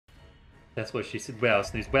That's what she said. Wow,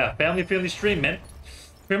 Snooze. Wow, family-friendly stream, man.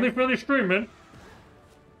 Family-friendly stream, man.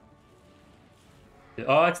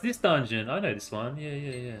 Oh, it's this dungeon. I know this one. Yeah,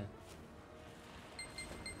 yeah, yeah.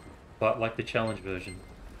 But like the challenge version.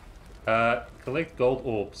 Collect gold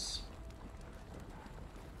orbs.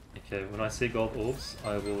 Okay, when I see gold orbs,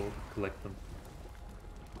 I will collect them.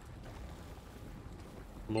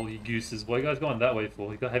 Lol, you gooses. What are you guys going that way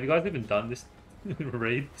for? Have you guys even done this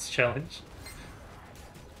raid, this challenge?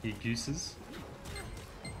 You gooses.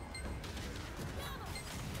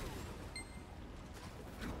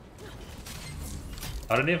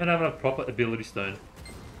 I don't even have a proper ability stone.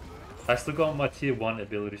 I still got my tier 1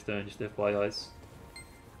 ability stone, just FYIs.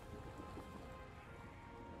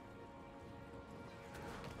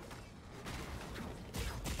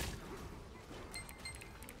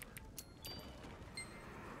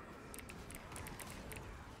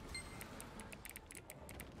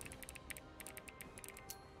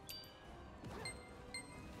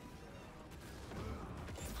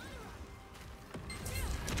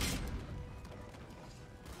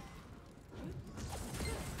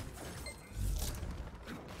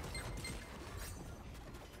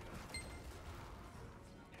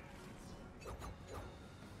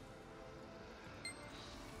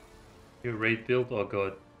 Your raid build? Oh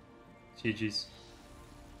god. GG's.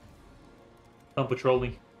 I'm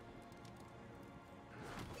patrolling.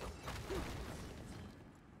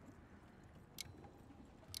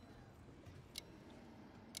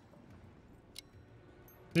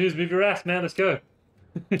 News, move your ass, man. Let's go.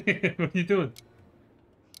 What are you doing?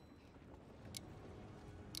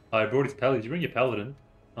 Oh, I brought his paladin. Did you bring your paladin?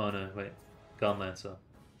 Oh no, wait. Gun lancer.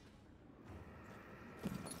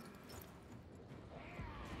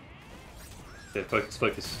 Okay, focus,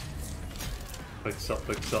 focus. Focus up,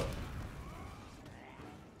 focus up.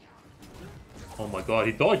 Oh my god,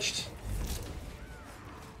 he dodged!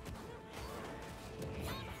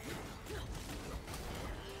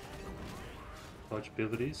 Dodge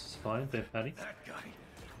abilities, it's fine, don't panic. That guy,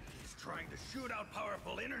 he's trying to shoot out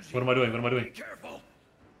powerful energy. What am I doing? What am I doing? Be careful.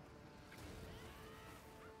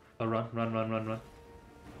 Oh, run, run, run, run, run.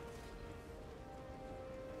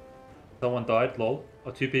 Someone died, lol.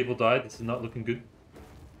 Oh, 2 people died. This is not looking good.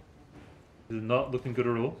 This is not looking good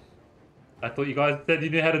at all. I thought you guys said you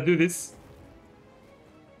knew how to do this.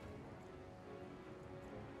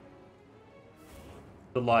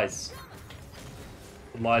 The lies.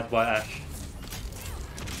 The lies by Ash.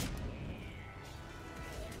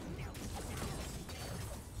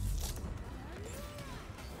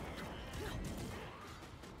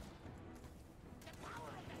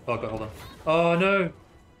 Oh god, hold on. Oh no!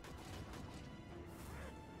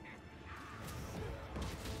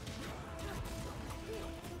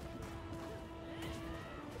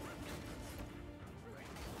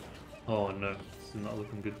 Oh no, this is not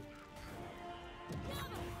looking good.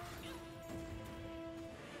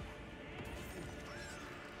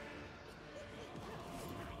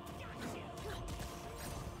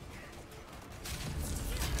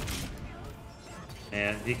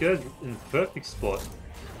 And he goes in the perfect spot.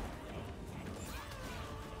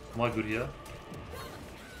 Am I good here?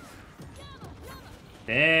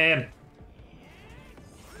 Damn!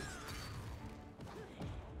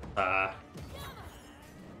 Ah.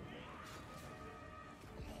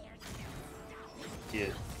 Yeah.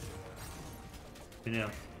 You know.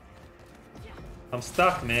 I'm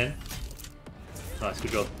stuck, man. Nice,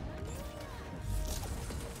 good job.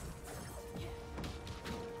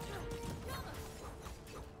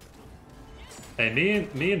 Hey,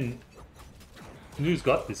 me and Snooze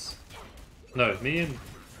got this. No, me and...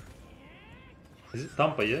 Is it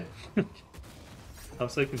Thumper, yeah? I'm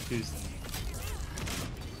so confused.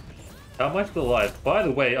 How am I still alive? By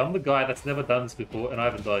the way, I'm the guy that's never done this before and I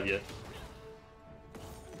haven't died yet.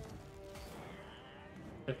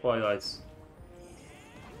 FYIs.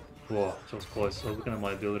 Whoa, that was close. I was looking at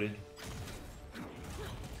my ability.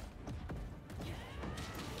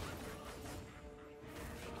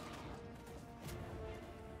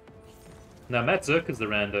 Now Matt Zerka's the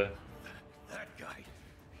rando. That guy,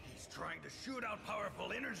 he's trying to shoot out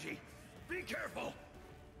powerful energy. Be careful.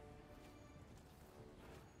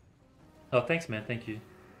 Oh, thanks, man. Thank you.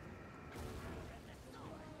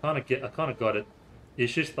 I kind of got it.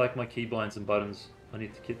 It's just like my keybinds and buttons. I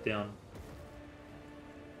need to get down.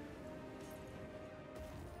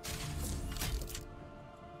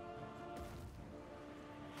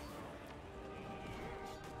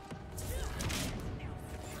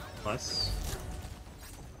 Nice.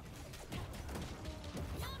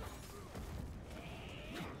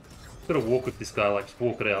 Gotta walk with this guy, like just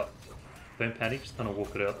walk it out. Don't panic, just kind of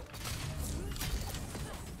walk it out.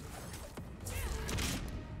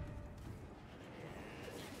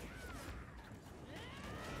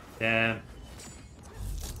 Damn.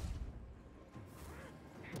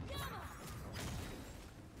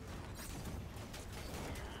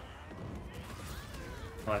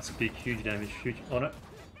 Nice, big, huge damage, huge on it.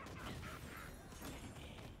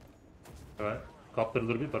 Alright, copped it a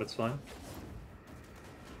little bit, but it's fine.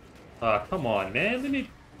 Ah, come on, man, let me...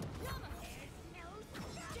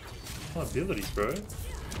 My abilities, bro.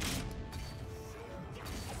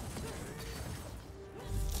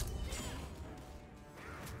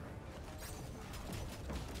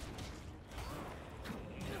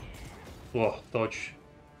 Whoa, dodge.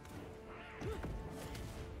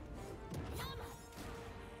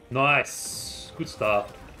 Nice! Good start.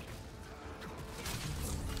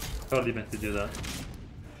 Totally meant to do that.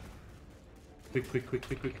 Quick, quick, quick,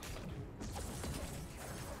 quick, quick.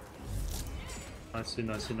 Nice,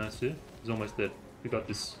 nice, nice. He's almost dead. We got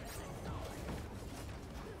this.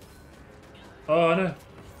 Oh no!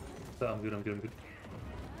 I'm good, I'm good, I'm good.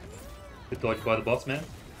 Good dodge by the boss, man.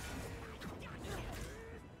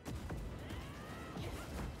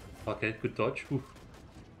 Okay, good dodge. Ooh.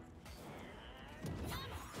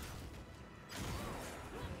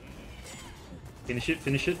 Finish it,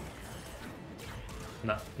 finish it.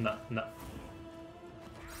 Nah, nah, nah.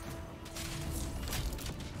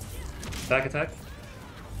 Back attack.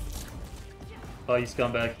 Oh, you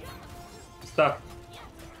scumbag. Stuck.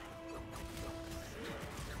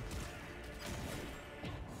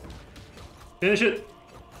 Finish it.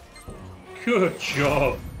 Good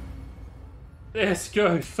job. Let's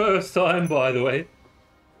go. First time, by the way.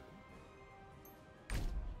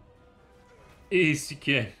 Easy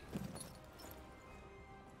game.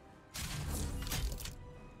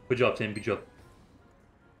 Good job, team. Good job.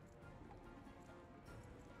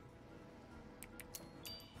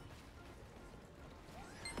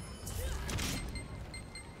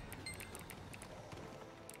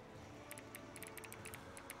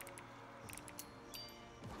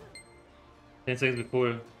 Ten seconds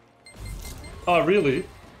before. Oh, really?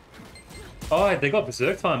 Oh, they got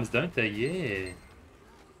berserk times, don't they? Yeah.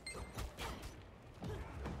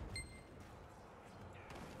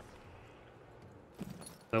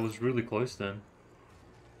 That was really close then.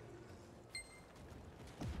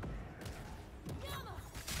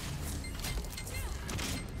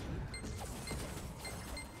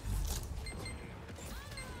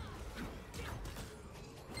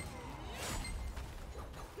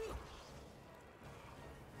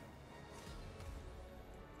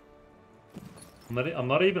 I'm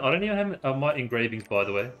not even, I don't even have my engravings, by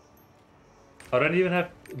the way. I don't even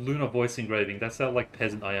have Lunar voice engraving. That's how like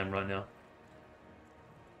peasant I am right now.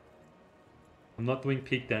 I'm not doing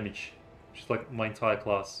peak damage. Just like my entire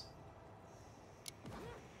class.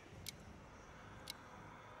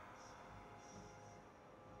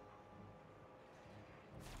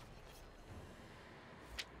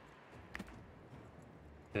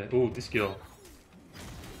 Yeah. Oh, this girl.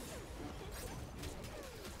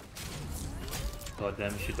 God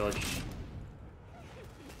damn, she dodged.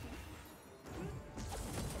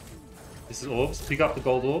 This is orbs. Pick up the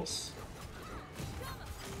gold orbs.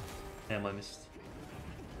 Damn, I missed.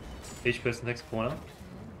 Each person takes a corner.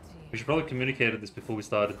 We should probably communicated this before we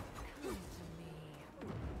started.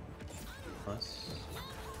 Nice.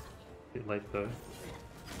 Bit late though.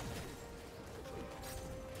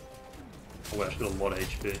 Oh wow, she's got a lot of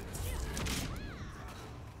HP.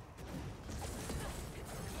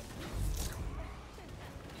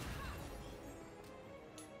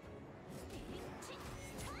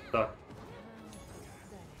 Stuck.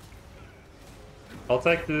 I'll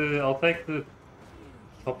take the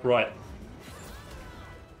top right.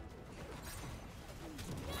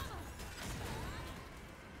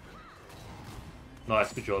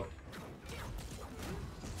 Nice, good job.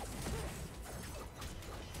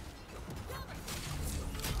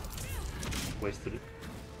 Wasted it.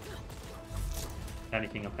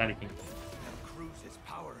 Panicking, I'm panicking. Cruise's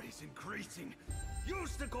power is increasing.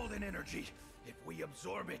 Use the golden energy. If we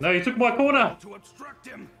absorb it, No, you took my corner! to obstruct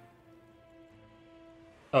him.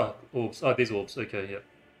 Oh, orbs. Oh, these orbs. Okay, yeah.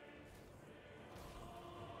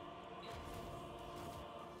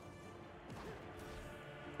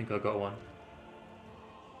 I think I got one.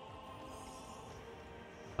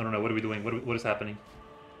 I don't know. What are we doing? What is happening?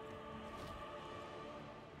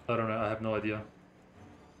 I don't know. I have no idea.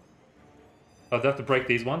 Oh, do I have to break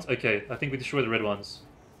these ones? Okay, I think we destroy the red ones.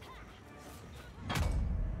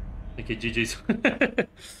 Okay, GG's.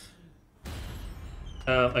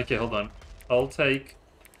 Okay, hold on. I'll take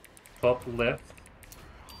top left,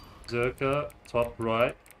 Zerka, top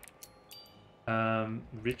right,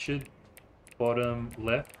 Richard, bottom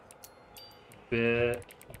left, Bear,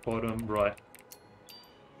 bottom right.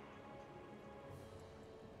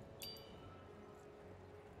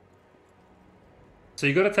 So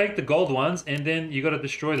you got to take the gold ones, and then you got to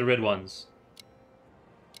destroy the red ones.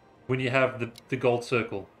 When you have the gold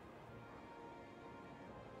circle.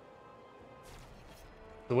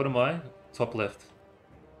 So what am I? Top left.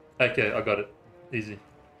 Okay, I got it. Easy.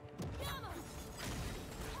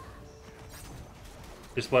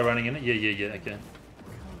 Just by running in it? Yeah, okay.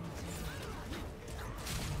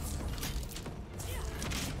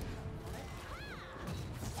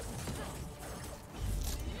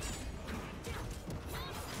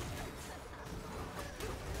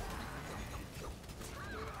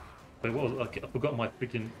 Wait, what was, okay, I forgot my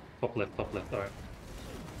freaking top left, alright.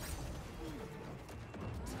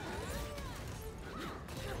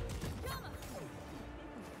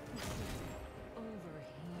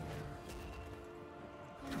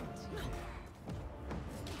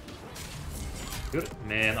 Good.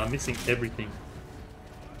 Man, I'm missing everything.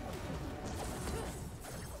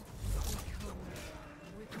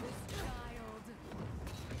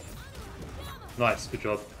 Nice, good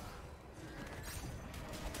job.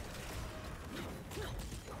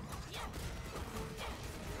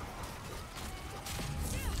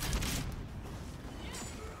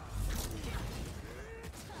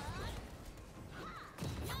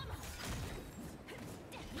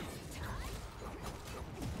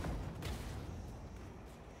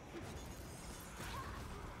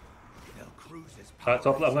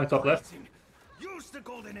 Top left, I'm going top left. Use the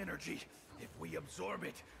golden energy. If we absorb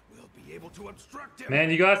it, we'll be able to obstruct him. Man,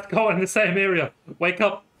 you guys go in the same area. Wake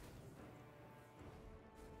up.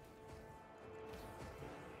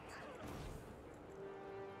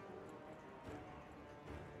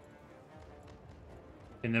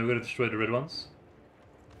 And then we're going to destroy the red ones.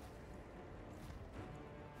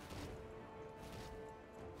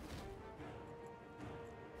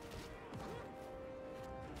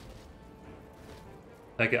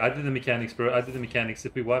 Okay, I did the mechanics, bro. I did the mechanics.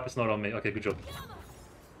 If we wipe, it's not on me. Okay, good job.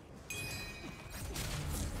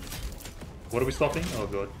 What are we stopping? Oh,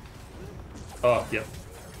 God. Oh, yep.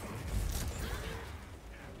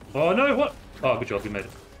 Oh, no, what? Oh, good job. We made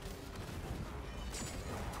it.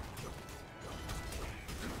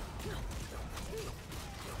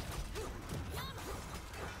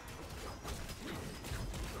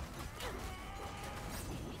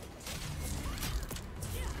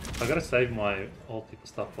 I gotta save my ulti for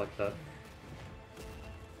stuff like that.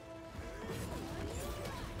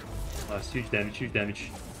 Nice, huge damage, huge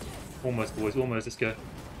damage. Almost, boys, almost, let's go.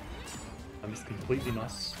 I missed completely,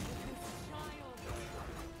 nice.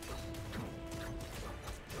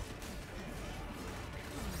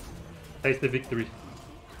 Taste the victory.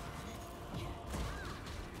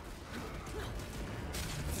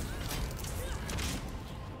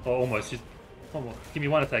 Oh, almost, just, come on, give me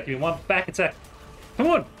one attack, give me one back attack. Come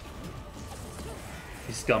on!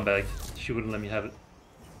 You scumbag. She wouldn't let me have it.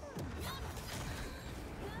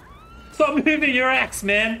 Stop moving your axe,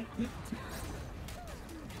 man!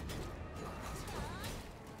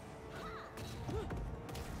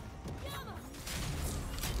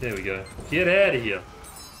 There we go. Get out of here.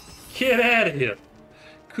 Get out of here.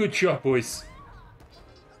 Good job, boys.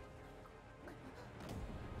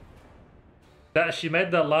 She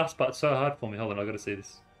made that last part so hard for me. Hold on, I gotta see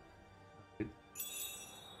this.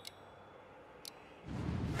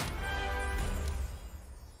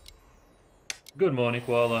 Good morning,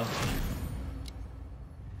 Koala.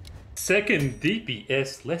 Second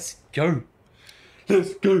DPS, let's go.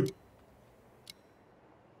 Let's go.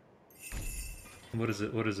 What is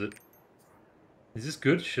it? What is it? Is this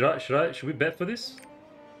good? Should we bet for this?